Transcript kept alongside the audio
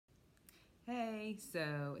Hey,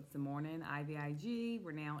 so it's the morning, Ivig.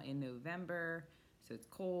 We're now in November, so it's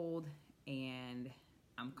cold, and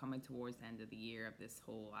I'm coming towards the end of the year of this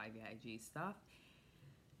whole Ivig stuff.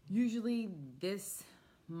 Usually this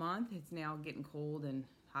month, it's now getting cold and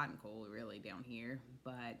hot and cold really down here,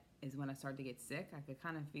 but is when I start to get sick. I could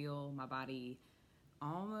kind of feel my body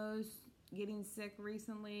almost getting sick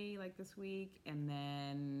recently, like this week, and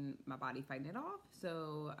then my body fighting it off.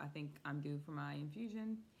 So I think I'm due for my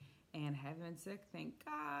infusion and haven't been sick, thank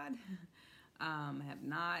God. Have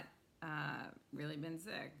not really been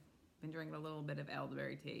sick. Been drinking a little bit of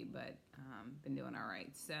elderberry tea, but been doing all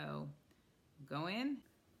right. So go in.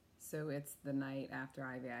 So it's the night after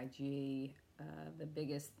IVIG. The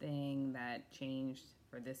biggest thing that changed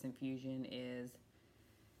for this infusion is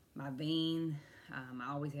my vein.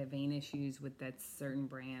 I always have vein issues with that certain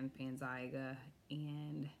brand, Panzyga,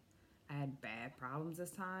 and I had bad problems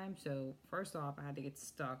this time. So first off, I had to get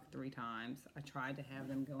stuck 3 times. I tried to have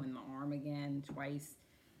them go in my arm again twice.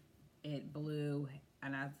 It blew,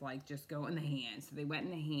 and I was like, just go in the hand. So they went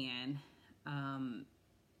in the hand,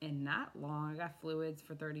 and not long. I got fluids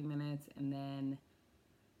for 30 minutes, and then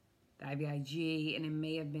the IVIG, and it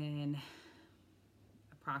may have been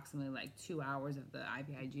approximately like 2 hours of the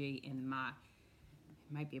IVIG, and you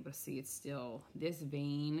might be able to see it still. This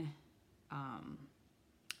vein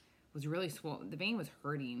was really swollen. The vein was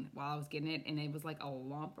hurting while I was getting it, and it was like a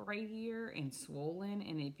lump right here and swollen,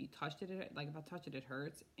 and if you touched it, like if I touch it, it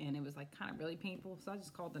hurts, and it was like kind of really painful. So I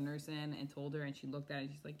just called the nurse in and told her, and she looked at it,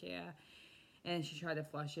 and she's like, yeah. And she tried to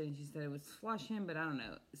flush it, and she said it was flushing, but I don't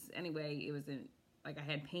know. Anyway, it was like I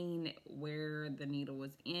had pain where the needle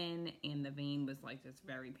was in, and the vein was like just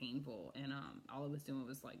very painful, and all it was doing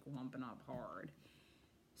was like lumping up hard.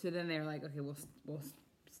 So then they were like, okay, we'll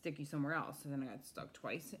stick you somewhere else. So then I got stuck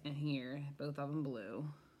twice in here. Both of them blew,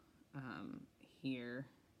 here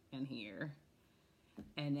and here,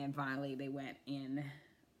 and then finally they went in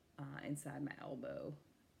inside my elbow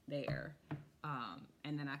there.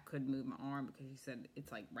 And then I couldn't move my arm because she said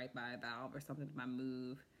it's like right by a valve or something. If I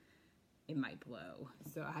move, it might blow.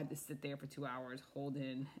 So I had to sit there for 2 hours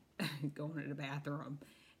holding, going to the bathroom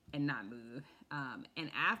and not move. And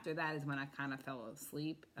after that is when I kind of fell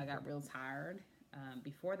asleep. I got real tired.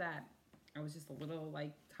 Before that, I was just a little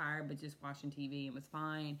like tired, but just watching TV and was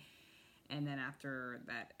fine. And then after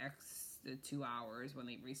that extra 2 hours when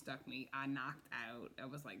they restuck me, I knocked out. I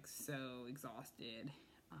was like so exhausted,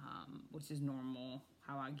 which is normal,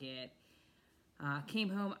 how I get. Came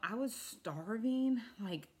home, I was starving.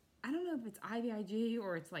 Like, I don't know if it's IVIG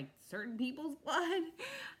or it's like certain people's blood.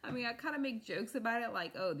 I mean, I kind of make jokes about it,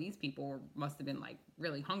 like, oh, these people must have been like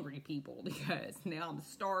really hungry people because now I'm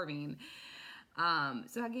starving.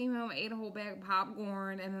 So I came home, ate a whole bag of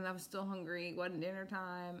popcorn, and then I was still hungry. It wasn't dinner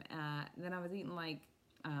time. Then I was eating like,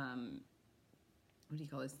 what do you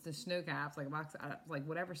call this? The snow caps, like a box, like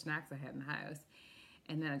whatever snacks I had in the house.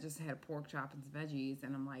 And then I just had a pork chop and some veggies,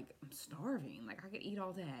 and I'm like, I'm starving. Like, I could eat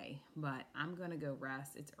all day, but I'm going to go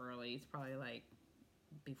rest. It's early. It's probably like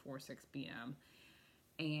before 6 p.m.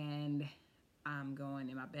 And I'm going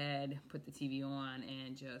in my bed, put the TV on,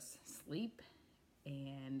 and just sleep.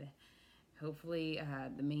 And hopefully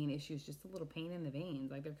the main issue is just a little pain in the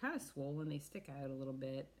veins. Like, they're kind of swollen. They stick out a little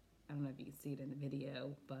bit. I don't know if you can see it in the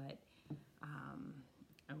video, but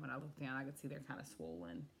and when I look down, I can see they're kind of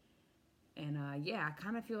swollen. And yeah, I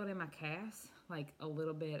kind of feel it in my calves, like a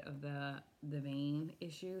little bit of the vein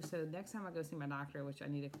issue. So next time I go see my doctor, which I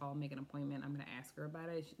need to call, make an appointment, I'm going to ask her about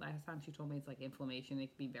it. Last time she told me it's like inflammation.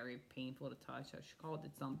 It can be very painful to touch. So she called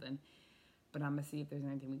it something. But I'm going to see if there's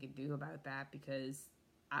anything we could do about that, because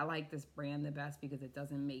I like this brand the best because it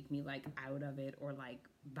doesn't make me like out of it or like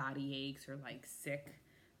body aches or like sick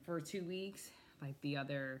for 2 weeks. Like the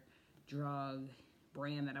other drug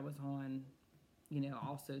brand that I was on, you know,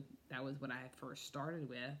 also that was what I first started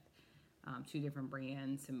with, 2 different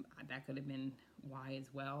brands, and that could have been why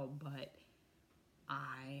as well. But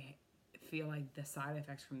I feel like the side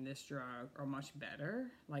effects from this drug are much better.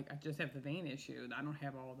 Like, I just have the vein issue. I don't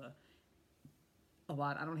have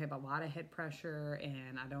I don't have a lot of head pressure,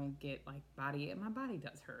 and I don't get like my body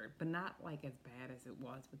does hurt, but not like as bad as it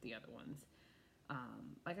was with the other ones.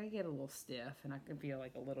 Like, I get a little stiff, and I can feel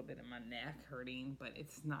like a little bit in my neck hurting, but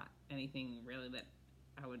it's not anything really that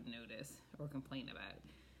I would notice or complain about.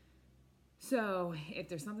 So if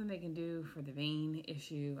there's something they can do for the vein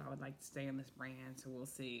issue, I would like to stay on this brand. So we'll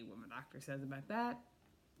see what my doctor says about that.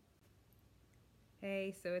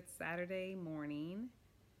 Hey, so it's Saturday morning,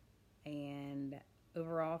 and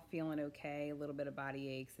overall feeling okay. A little bit of body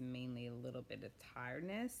aches and mainly a little bit of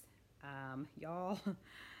tiredness. Y'all,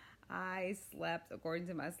 I slept according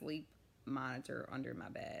to my sleep monitor under my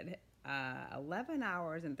bed. 11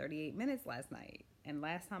 hours and 38 minutes last night. And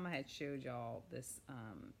last time I had showed y'all this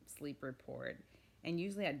sleep report. And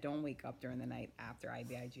usually I don't wake up during the night after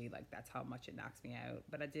IVIG. Like, that's how much it knocks me out.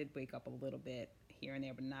 But I did wake up a little bit here and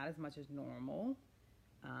there, but not as much as normal.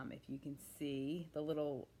 If you can see, the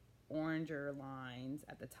little oranger lines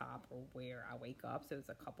at the top are where I wake up. So it's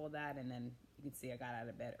a couple of that. And then you can see I got out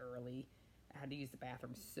of bed early. I had to use the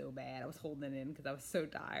bathroom so bad. I was holding it in because I was so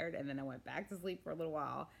tired. And then I went back to sleep for a little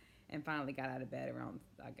while and finally got out of bed around,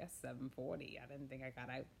 I guess, 7:40. I didn't think I got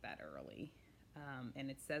out that early. And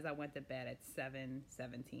it says I went to bed at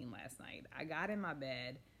 7:17 last night. I got in my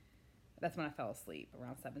bed. That's when I fell asleep,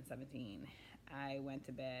 around 7:17. I went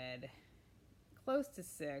to bed close to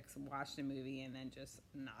 6, watched a movie, and then just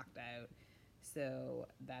knocked out. So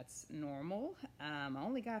that's normal. I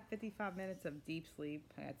only got 55 minutes of deep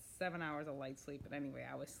sleep. I had 7 hours of light sleep. But anyway,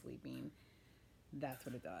 I was sleeping. That's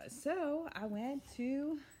what it does. So I went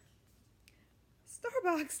to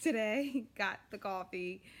Starbucks today. Got the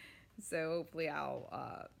coffee. So hopefully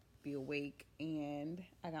I'll be awake. And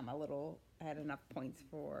I had enough points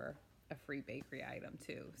for a free bakery item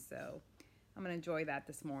too. So I'm going to enjoy that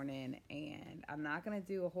this morning, and I'm not going to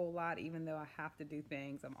do a whole lot, even though I have to do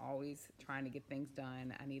things. I'm always trying to get things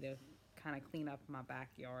done. I need to kind of clean up my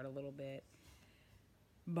backyard a little bit,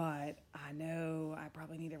 but I know I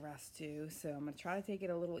probably need a rest too, so I'm going to try to take it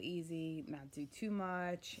a little easy, not do too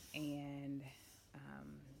much, and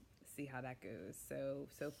see how that goes.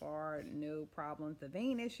 So far, no problems. The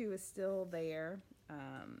vein issue is still there.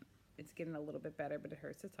 It's getting a little bit better, but it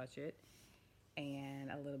hurts to touch it. And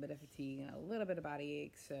a little bit of fatigue and a little bit of body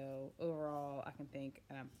ache. So overall, I can think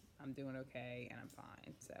I'm doing okay and I'm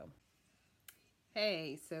fine. So,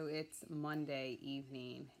 hey, so it's Monday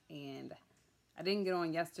evening and I didn't get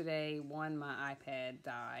on yesterday. One, my iPad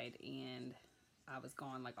died and I was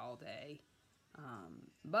gone like all day.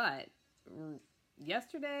 But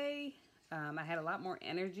yesterday, I had a lot more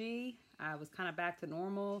energy. I was kind of back to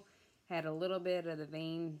normal. Had a little bit of the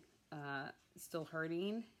vein still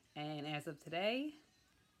hurting. And as of today,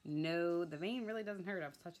 no, the vein really doesn't hurt. I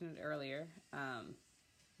was touching it earlier.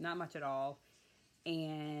 Not much at all.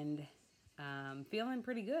 And feeling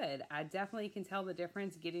pretty good. I definitely can tell the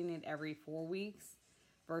difference getting it every 4 weeks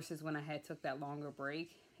versus when I had took that longer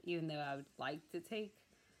break, even though I would like to take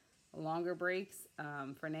longer breaks.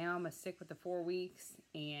 For now, I'm going to stick with the 4 weeks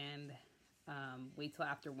and wait till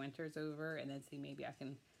after winter's over and then see maybe I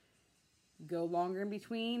can go longer in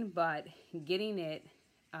between. But getting it,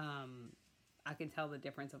 I can tell the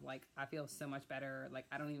difference of like, I feel so much better. Like,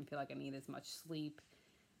 I don't even feel like I need as much sleep,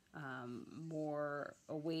 more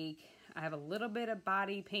awake. I have a little bit of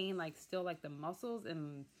body pain, like still like the muscles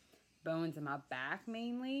and bones in my back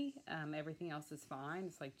mainly. Everything else is fine.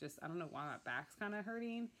 It's like just, I don't know why my back's kind of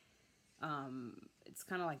hurting. It's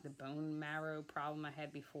kind of like the bone marrow problem I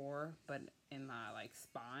had before, but in my like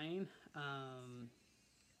spine.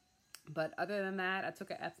 But other than that, I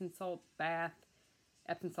took an Epsom salt bath.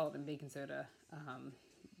 Epsom salt and baking soda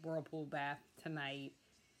whirlpool bath tonight,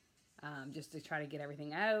 just to try to get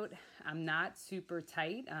everything out. I'm not super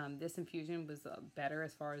tight. This infusion was better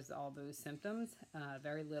as far as all those symptoms.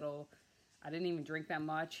 Very little. I didn't even drink that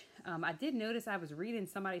much. I did notice, I was reading,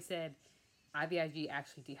 somebody said IVIG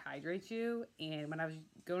actually dehydrates you, and when I was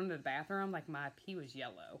going to the bathroom, like my pee was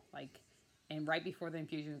yellow, like, and right before the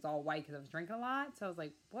infusion it was all white because I was drinking a lot. So I was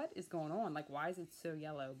like, what is going on? Like, why is it so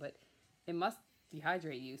yellow? But it must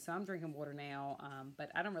dehydrate you. So I'm drinking water now,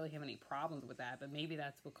 but I don't really have any problems with that. But maybe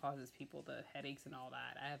that's what causes people the headaches and all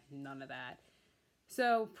that. I have none of that.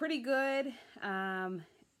 So pretty good.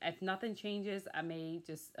 If nothing changes, I may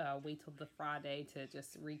just wait till the Friday to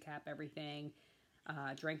just recap everything.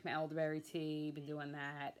 Drank my elderberry tea. Been doing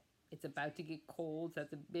that. It's about to get cold, so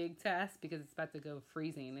that's a big test because it's about to go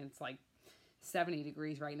freezing. And it's like 70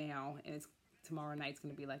 degrees right now, and it's tomorrow night's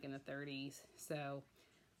going to be like in the 30s. So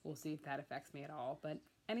we'll see if that affects me at all. But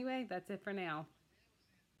anyway, that's it for now.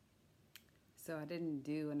 So I didn't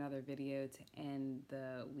do another video to end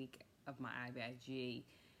the week of my IVIG,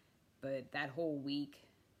 but that whole week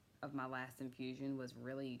of my last infusion was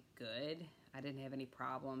really good. I didn't have any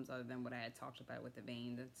problems other than what I had talked about with the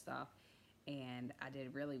veins and stuff, and I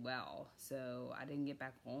did really well. So I didn't get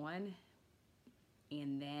back on,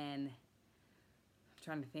 and then I'm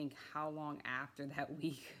trying to think how long after that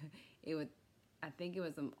week I think it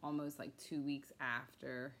was almost like 2 weeks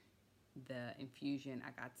after the infusion,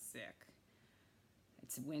 I got sick.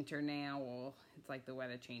 It's winter now. Well, it's like the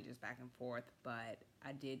weather changes back and forth, but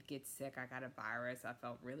I did get sick. I got a virus. I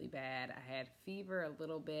felt really bad. I had fever a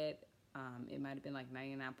little bit. It might have been like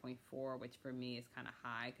 99.4, which for me is kind of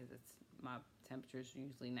high because it's my temperature is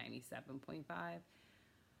usually 97.5.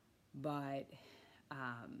 But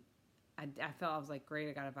I felt, I was like, great,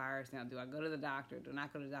 I got a virus now. Do I go to the doctor? Do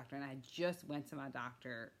not go to the doctor? And I just went to my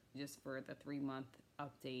doctor just for the 3-month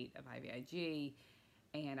update of Ivig,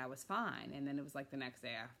 and I was fine. And then it was like the next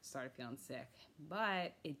day I started feeling sick.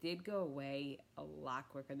 But it did go away a lot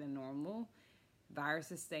quicker than normal.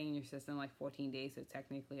 Viruses stay in your system like 14 days, so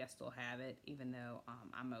technically I still have it, even though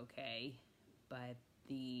I'm okay. But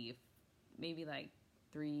maybe like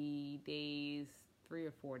 3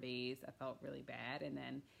 or 4 days, I felt really bad, and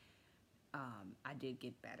then I did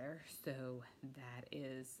get better. So that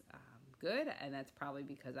is good, and that's probably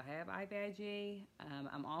because I have Ivig.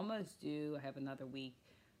 I'm almost due. I have another week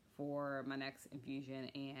for my next infusion,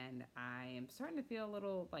 and I am starting to feel a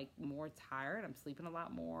little like more tired. I'm sleeping a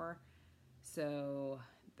lot more. So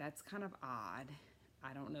that's kind of odd.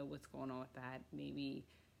 I don't know what's going on with that. Maybe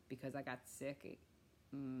because I got sick,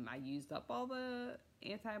 I used up all the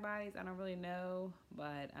antibodies. I don't really know,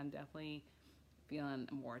 but I'm definitely feeling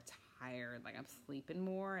more tired. Like I'm sleeping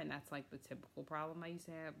more, and that's like the typical problem I used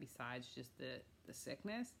to have besides just the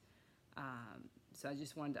sickness. So I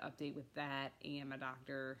just wanted to update with that, and my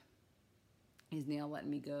doctor is now letting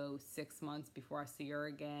me go 6 months before I see her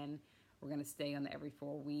again. We're going to stay on the every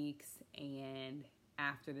 4 weeks, and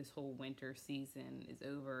after this whole winter season is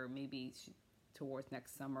over, maybe towards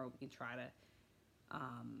next summer, we can try to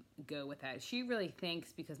go with that. She really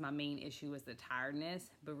thinks, because my main issue was the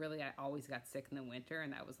tiredness, but really I always got sick in the winter,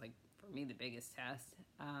 and that was like, for me, the biggest test,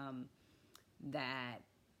 that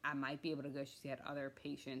I might be able to go. She had other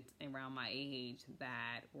patients around my age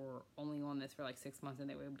that were only on this for like 6 months, and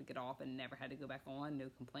they were able to get off and never had to go back on, no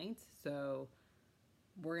complaints. So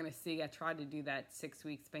we're going to see. I tried to do that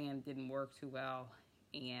 6-week span. Didn't work too well,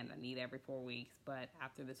 and I need every 4 weeks. But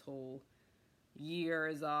after this whole year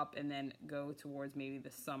is up and then go towards maybe the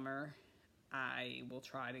summer, I will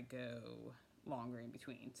try to go longer in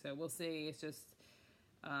between. So we'll see. It's just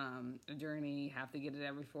a journey. Have to get it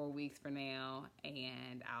every 4 weeks for now,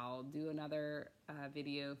 and I'll do another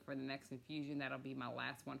video for the next infusion. That'll be my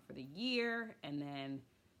last one for the year, and then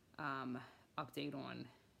update on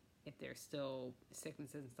if there's still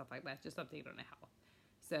sicknesses and stuff like that. Just update on the health.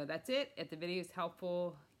 So that's it. If the video is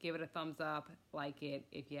helpful, give it a thumbs up, like it.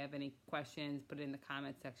 If you have any questions, put it in the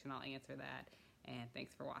comment section. I'll answer that. And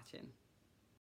thanks for watching.